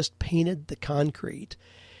just painted the concrete.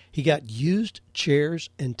 He got used chairs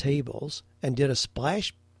and tables and did a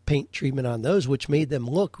splash paint treatment on those, which made them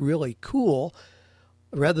look really cool.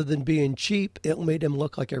 rather than being cheap, it made him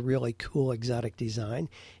look like a really cool exotic design.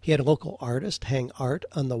 He had a local artist hang art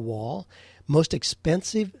on the wall.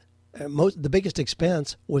 The biggest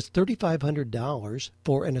expense was $3,500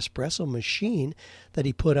 for an espresso machine that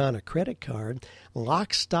he put on a credit card.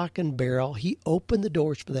 Lock, stock, and barrel, he opened the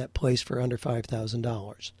doors for that place for under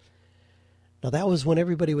 $5,000. Now, that was when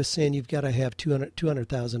everybody was saying you've got to have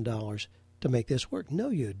 $200,000 to make this work. No,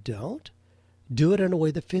 you don't. Do it in a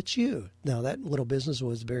way that fits you. Now, that little business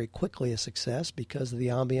was very quickly a success because of the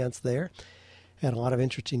ambiance there. Had a lot of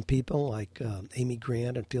interesting people like Amy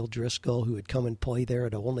Grant and Phil Driscoll who would come and play there.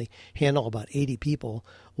 It only handle about 80 people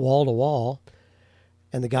wall to wall.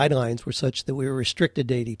 And the guidelines were such that we were restricted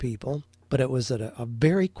to 80 people. But it was a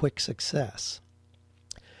very quick success.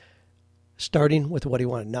 Starting with what he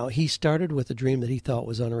wanted. Now, he started with a dream that he thought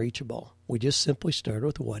was unreachable. We just simply started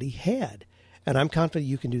with what he had. And I'm confident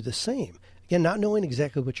you can do the same. Again, not knowing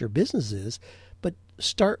exactly what your business is, but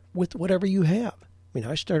start with whatever you have. I mean,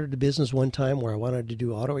 I started a business one time where I wanted to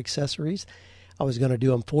do auto accessories. I was going to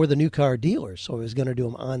do them for the new car dealers, so I was going to do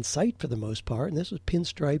them on site for the most part. And this was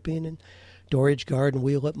pinstriping and door edge guard and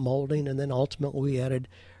wheel lip molding, and then ultimately we added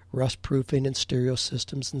rust proofing and stereo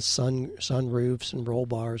systems and sun roofs and roll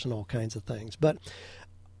bars and all kinds of things. But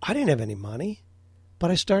I didn't have any money,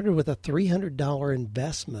 but I started with a $300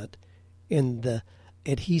 investment in the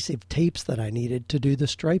adhesive tapes that I needed to do the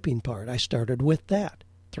striping part. I started with that,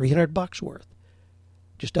 $300 worth,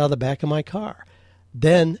 just out of the back of my car.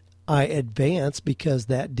 Then I advanced because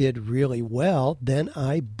that did really well. Then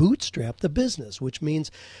I bootstrapped the business, which means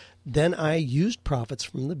then I used profits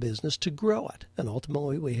from the business to grow it. And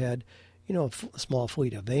ultimately we had, a small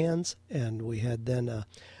fleet of vans, and we had then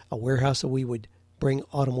a warehouse that we would bring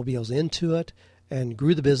automobiles into it, and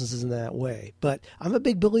grew the businesses in that way. But I'm a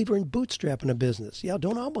big believer in bootstrapping a business. Yeah,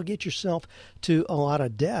 don't obligate yourself to a lot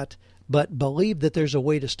of debt, but believe that there's a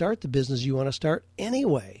way to start the business you want to start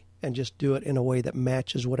anyway, and just do it in a way that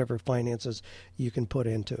matches whatever finances you can put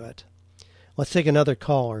into it. Let's take another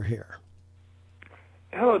caller here.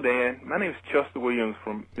 Hello, Dan. My name is Chester Williams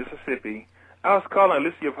from Mississippi. I was calling and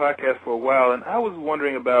listening to your podcast for a while, and I was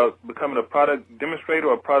wondering about becoming a product demonstrator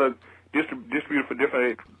or product distributor for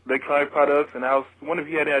different electronic products, and I was wondering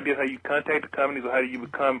if you had any ideas how you contact the companies or how do you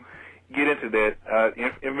get into that.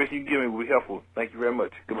 Information you give me will be helpful. Thank you very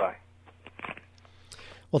much. Goodbye.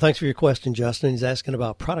 Well, thanks for your question, Justin. He's asking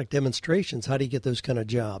about product demonstrations. How do you get those kind of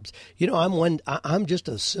jobs? I'm just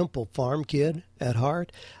a simple farm kid at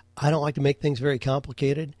heart. I don't like to make things very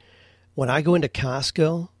complicated. When I go into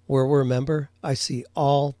Costco, where we're a member, I see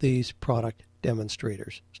all these product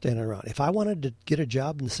demonstrators standing around. If I wanted to get a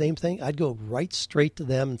job in the same thing, I'd go right straight to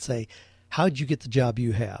them and say, how'd you get the job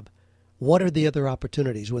you have? What are the other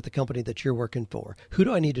opportunities with the company that you're working for? Who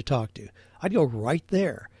do I need to talk to? I'd go right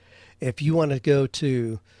there. If you want to go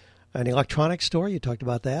to an electronics store, you talked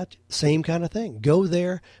about that, same kind of thing. Go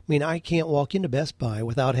there. I mean, I can't walk into Best Buy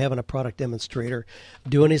without having a product demonstrator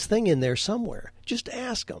doing his thing in there somewhere. Just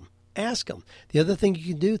ask them. Ask them. The other thing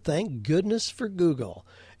you can do, thank goodness for Google.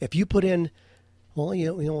 If you put in, well, you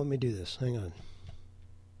don't let me do this. Hang on.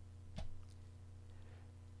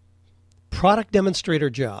 Product demonstrator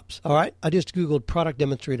jobs. All right. I just Googled product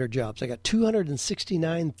demonstrator jobs. I got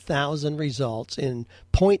 269,000 results in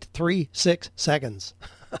 0.36 seconds.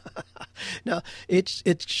 Now,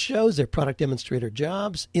 it shows their product demonstrator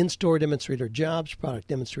jobs, in-store demonstrator jobs, product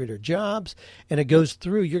demonstrator jobs, and it goes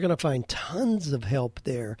through. You're going to find tons of help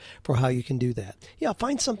there for how you can do that. Yeah,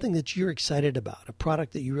 find something that you're excited about, a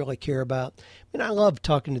product that you really care about. I mean, I love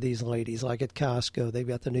talking to these ladies, like at Costco. They've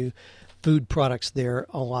got the new food products there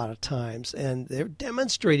a lot of times, and they're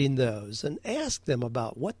demonstrating those, and ask them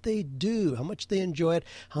about what they do, how much they enjoy it,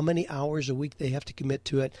 how many hours a week they have to commit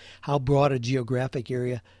to it, how broad a geographic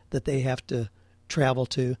area that they have to travel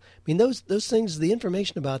to. I mean, those things, the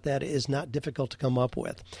information about that is not difficult to come up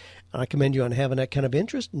with. And I commend you on having that kind of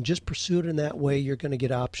interest, and just pursue it in that way. You're going to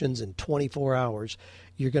get options in 24 hours.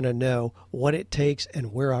 You're going to know what it takes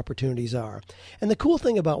and where opportunities are. And the cool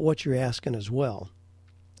thing about what you're asking as well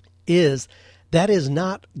is that is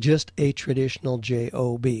not just a traditional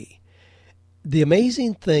job. The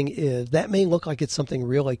amazing thing is that may look like it's something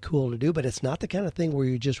really cool to do, but it's not the kind of thing where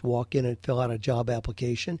you just walk in and fill out a job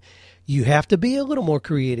application. You have to be a little more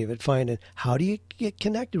creative at finding how do you get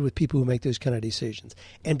connected with people who make those kind of decisions.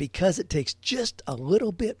 And because it takes just a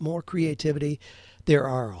little bit more creativity, there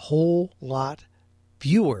are a whole lot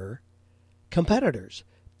fewer competitors.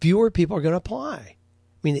 Fewer people are going to apply.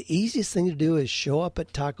 I mean, the easiest thing to do is show up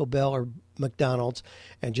at Taco Bell or McDonald's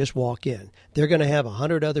and just walk in. They're going to have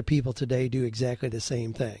 100 other people today do exactly the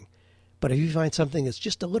same thing. But if you find something that's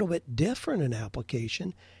just a little bit different in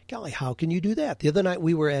application, golly, how can you do that? The other night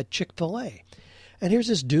we were at Chick-fil-A, and here's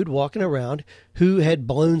this dude walking around who had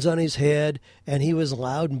balloons on his head, and he was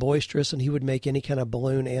loud and boisterous, and he would make any kind of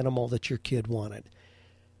balloon animal that your kid wanted.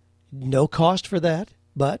 No cost for that,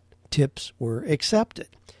 but tips were accepted.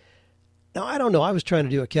 Now, I don't know. I was trying to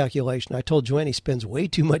do a calculation. I told Joanne he spends way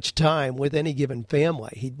too much time with any given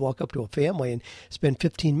family. He'd walk up to a family and spend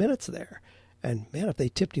 15 minutes there. And, man, if they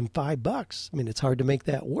tipped him $5, I mean, it's hard to make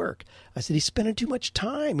that work. I said, he's spending too much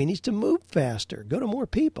time. He needs to move faster, go to more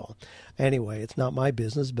people. Anyway, it's not my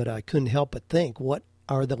business, but I couldn't help but think, what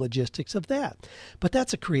are the logistics of that? But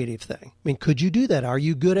that's a creative thing. I mean, could you do that? Are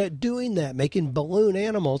you good at doing that, making balloon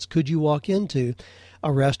animals? Could you walk into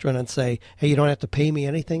a restaurant and say, hey, you don't have to pay me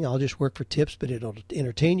anything. I'll just work for tips, but it'll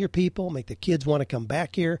entertain your people, make the kids want to come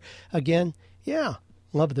back here again? Yeah,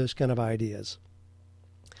 love those kind of ideas.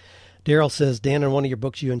 Daryl says, Dan, in one of your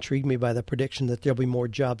books, you intrigued me by the prediction that there'll be more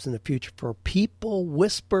jobs in the future for people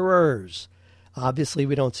whisperers. Obviously,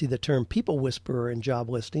 we don't see the term people whisperer in job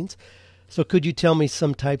listings. So could you tell me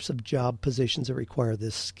some types of job positions that require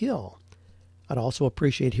this skill? I'd also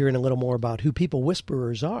appreciate hearing a little more about who people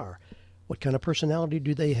whisperers are. What kind of personality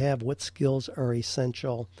do they have? What skills are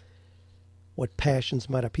essential? What passions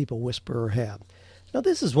might a people whisperer have? Now,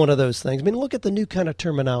 this is one of those things. I mean, look at the new kind of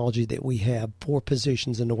terminology that we have for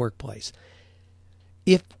positions in the workplace.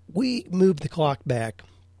 If we move the clock back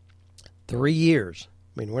 3 years,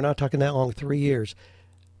 I mean, we're not talking that long, 3 years,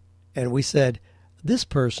 and we said, this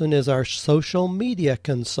person is our social media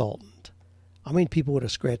consultant. I mean, people would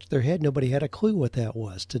have scratched their head. Nobody had a clue what that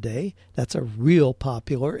was. Today, that's a real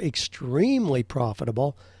popular, extremely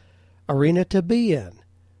profitable arena to be in,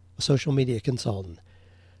 a social media consultant.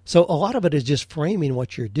 So a lot of it is just framing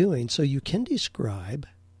what you're doing so you can describe,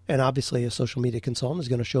 and obviously a social media consultant is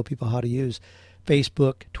going to show people how to use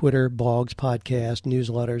Facebook, Twitter, blogs, podcasts,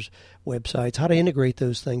 newsletters, websites, how to integrate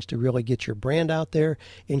those things to really get your brand out there,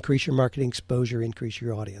 increase your marketing exposure, increase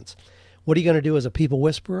your audience. What are you going to do as a people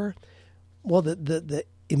whisperer? Well, the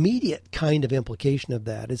immediate kind of implication of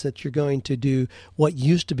that is that you're going to do what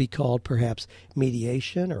used to be called perhaps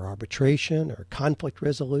mediation or arbitration or conflict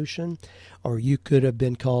resolution, or you could have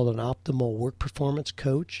been called an optimal work performance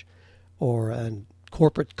coach or an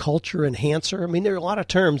corporate culture enhancer. I mean, there are a lot of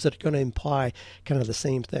terms that are going to imply kind of the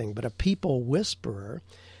same thing, but a people whisperer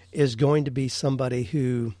is going to be somebody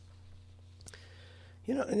who,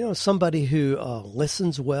 somebody who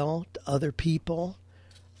listens well to other people.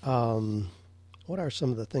 What are some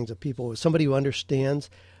of the things that people, somebody who understands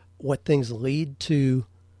what things lead to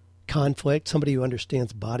conflict, somebody who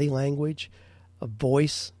understands body language,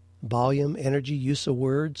 voice, volume, energy, use of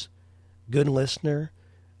words, good listener,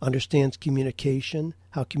 understands communication,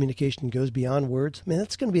 how communication goes beyond words. I mean,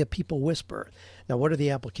 that's going to be a people whisperer. Now, what are the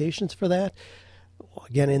applications for that? Well,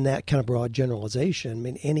 again, in that kind of broad generalization, I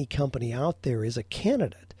mean, any company out there is a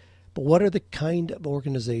candidate. But what are the kind of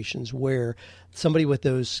organizations where somebody with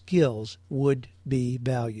those skills would be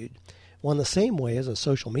valued? Well, in the same way as a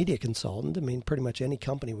social media consultant, I mean, pretty much any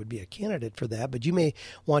company would be a candidate for that. But you may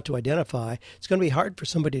want to identify, it's going to be hard for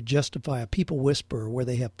somebody to justify a people whisperer where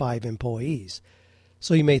they have 5 employees.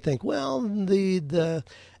 So you may think, well, the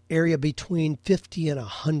area between 50 and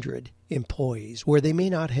 100 employees, where they may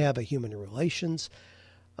not have a human relations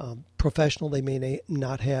professional, they may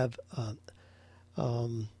not have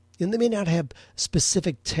and they may not have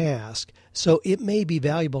specific tasks, so it may be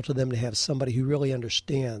valuable to them to have somebody who really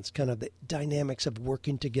understands kind of the dynamics of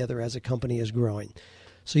working together as a company is growing.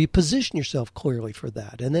 So you position yourself clearly for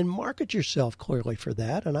that, and then market yourself clearly for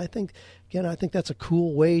that. And I think that's a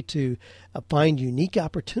cool way to find unique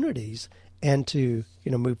opportunities and to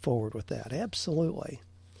move forward with that. Absolutely.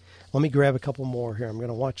 Let me grab a couple more here. I'm going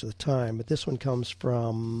to watch the time, but this one comes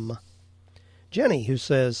from Jenny, who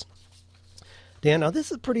says, Dan, now this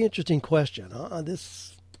is a pretty interesting question.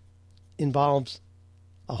 This involves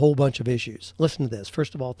a whole bunch of issues. Listen to this.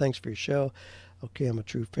 First of all, thanks for your show. Okay, I'm a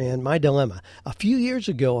true fan. My dilemma. A few years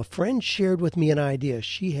ago, a friend shared with me an idea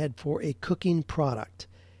she had for a cooking product.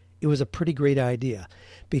 It was a pretty great idea.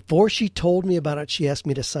 Before she told me about it, she asked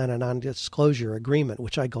me to sign a non-disclosure agreement,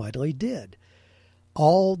 which I gladly did.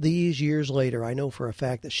 All these years later, I know for a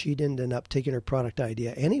fact that she didn't end up taking her product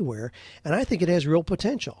idea anywhere, and I think it has real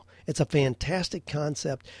potential. It's a fantastic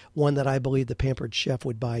concept, one that I believe the Pampered Chef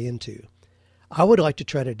would buy into. I would like to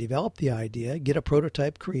try to develop the idea, get a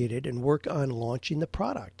prototype created, and work on launching the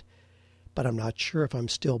product. But I'm not sure if I'm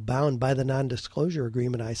still bound by the non-disclosure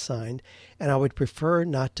agreement I signed, and I would prefer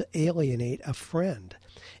not to alienate a friend.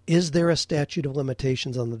 Is there a statute of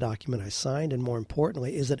limitations on the document I signed? And more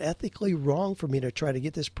importantly, is it ethically wrong for me to try to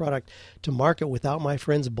get this product to market without my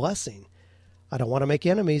friend's blessing? I don't want to make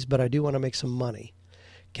enemies, but I do want to make some money.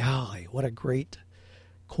 Golly, what a great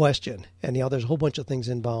question. And there's a whole bunch of things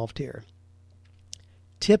involved here.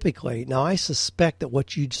 Typically, now I suspect that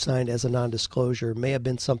what you signed as a non-disclosure may have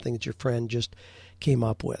been something that your friend just came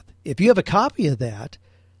up with. If you have a copy of that,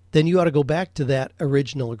 then you ought to go back to that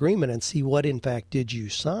original agreement and see what, in fact, did you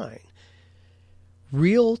sign.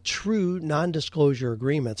 Real, true non-disclosure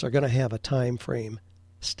agreements are going to have a time frame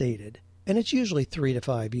stated, and it's usually 3 to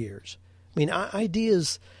 5 years. I mean,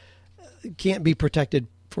 ideas can't be protected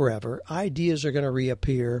forever. Ideas are going to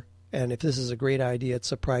reappear, and if this is a great idea, it's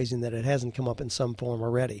surprising that it hasn't come up in some form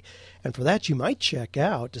already. And for that, you might check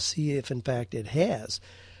out to see if, in fact, it has.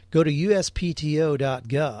 Go to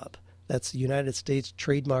uspto.gov. That's the United States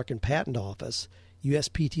Trademark and Patent Office,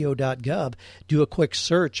 uspto.gov. Do a quick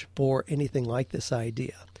search for anything like this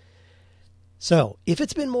idea. So if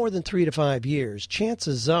it's been more than 3 to 5 years,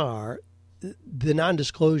 chances are the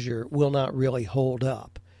non-disclosure will not really hold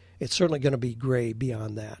up. It's certainly going to be gray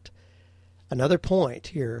beyond that. Another point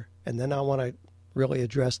here, and then I want to really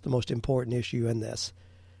address the most important issue in this.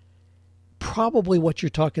 Probably what you're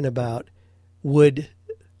talking about would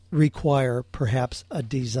require perhaps a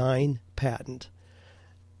design patent.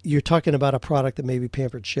 You're talking about a product that maybe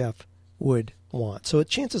Pampered Chef would want. So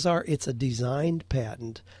chances are it's a designed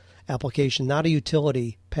patent application, not a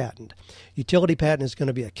utility patent. Utility patent is going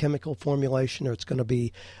to be a chemical formulation, or it's going to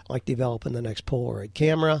be like developing the next Polaroid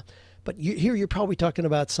camera. But here you're probably talking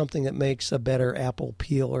about something that makes a better apple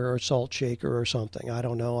peeler or salt shaker or something. I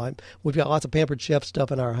don't know. We've got lots of Pampered Chef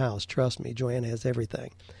stuff in our house. Trust me, Joanne has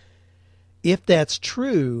everything. If that's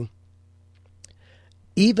true,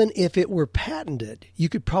 even if it were patented, you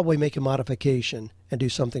could probably make a modification and do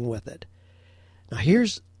something with it. Now,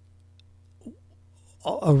 here's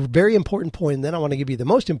a very important point, and then I want to give you the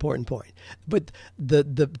most important point. But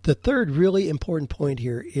the third really important point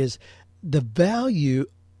here is the value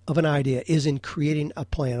of an idea is in creating a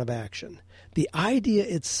plan of action. The idea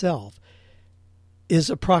itself is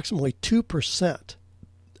approximately 2%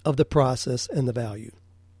 of the process and the value.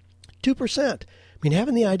 2%. I mean,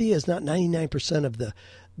 having the idea is not 99% of the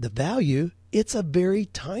value. It's a very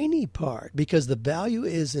tiny part, because the value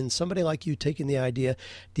is in somebody like you taking the idea,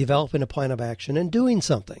 developing a plan of action, and doing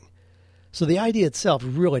something. So the idea itself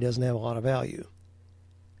really doesn't have a lot of value.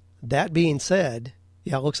 That being said,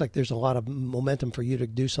 yeah, it looks like there's a lot of momentum for you to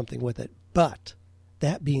do something with it. But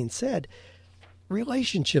that being said,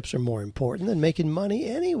 relationships are more important than making money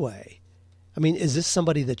anyway. I mean, is this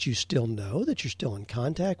somebody that you still know, that you're still in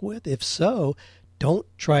contact with? If so, don't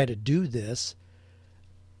try to do this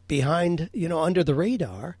behind, under the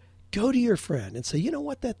radar. Go to your friend and say, you know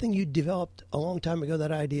what, that thing you developed a long time ago,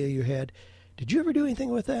 that idea you had, did you ever do anything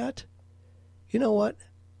with that? You know what?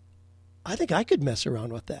 I think I could mess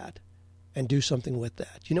around with that and do something with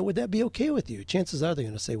that. Would that be okay with you? Chances are they're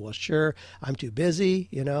going to say, well, sure, I'm too busy.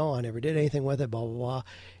 I never did anything with it, blah, blah, blah.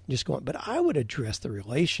 Just going, but I would address the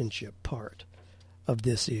relationship part of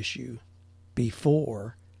this issue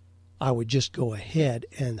before I would just go ahead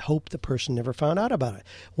and hope the person never found out about it.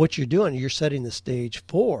 What you're doing, you're setting the stage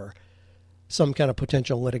for some kind of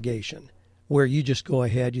potential litigation where you just go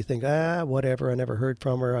ahead, you think, whatever, I never heard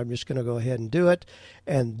from her, I'm just going to go ahead and do it.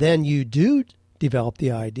 And then you do develop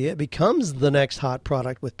the idea. It becomes the next hot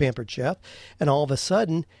product with Pampered Chef, and all of a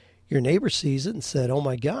sudden your neighbor sees it and said, oh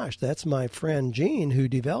my gosh, that's my friend Jean who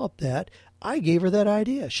developed that. I gave her that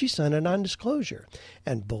idea. She signed a non-disclosure.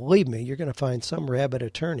 And believe me, you're going to find some rabid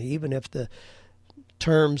attorney, even if the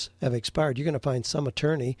terms have expired, you're going to find some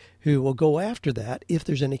attorney who will go after that if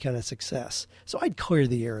there's any kind of success. So I'd clear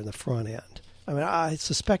the air in the front end. I mean, I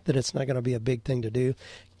suspect that it's not going to be a big thing to do.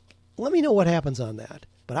 Let me know what happens on that.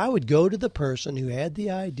 But I would go to the person who had the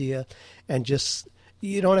idea and just,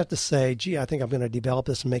 you don't have to say, gee, I think I'm going to develop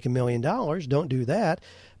this and make $1 million. Don't do that.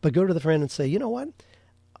 But go to the friend and say, you know what?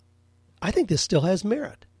 I think this still has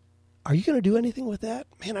merit. Are you going to do anything with that?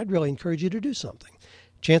 Man, I'd really encourage you to do something.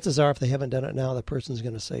 Chances are if they haven't done it now, the person's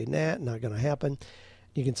going to say, nah, not going to happen.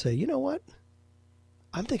 You can say, you know what?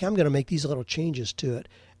 I think I'm going to make these little changes to it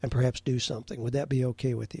and perhaps do something. Would that be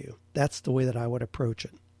okay with you? That's the way that I would approach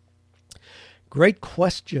it. Great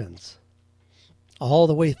questions all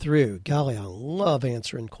the way through. Golly, I love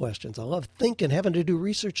answering questions. I love thinking, having to do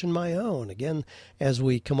research on my own. Again, as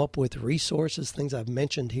we come up with resources, things I've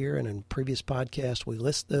mentioned here and in previous podcasts, we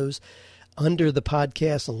list those under the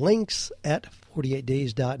podcast links at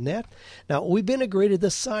 48days.net. Now, we've integrated the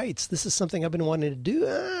sites. This is something I've been wanting to do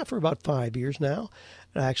for about 5 years now.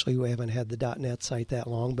 Actually, we haven't had the .NET site that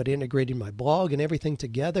long, but integrating my blog and everything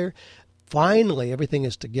together. Finally, everything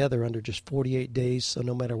is together under just 48 days, so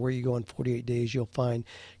no matter where you go in 48 days, you'll find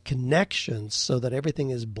connections so that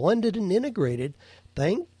everything is blended and integrated.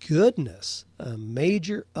 Thank goodness. A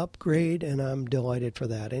major upgrade, and I'm delighted for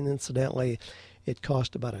that. And incidentally, it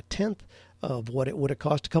cost about a tenth of what it would have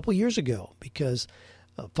cost a couple years ago because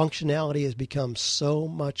functionality has become so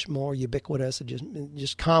much more ubiquitous and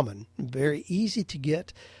just common, very easy to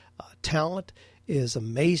get. Talent is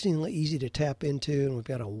amazingly easy to tap into, and we've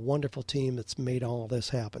got a wonderful team that's made all of this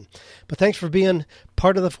happen. But thanks for being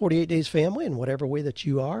part of the 48 Days family in whatever way that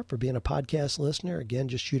you are, for being a podcast listener. Again,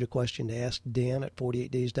 just shoot a question to Ask Dan at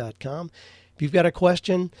 48days.com. If you've got a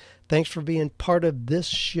question, thanks for being part of this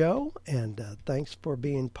show, and thanks for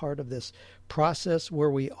being part of this process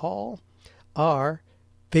where we all are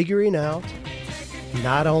figuring out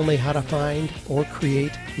not only how to find or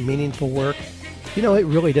create meaningful work. You know, it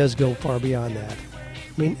really does go far beyond that.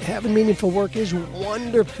 I mean, having meaningful work is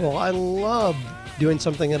wonderful. I love doing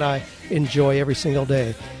something that I enjoy every single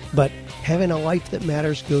day. But having a life that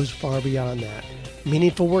matters goes far beyond that.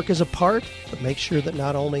 Meaningful work is a part, but make sure that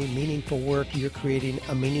not only meaningful work, you're creating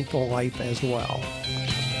a meaningful life as well.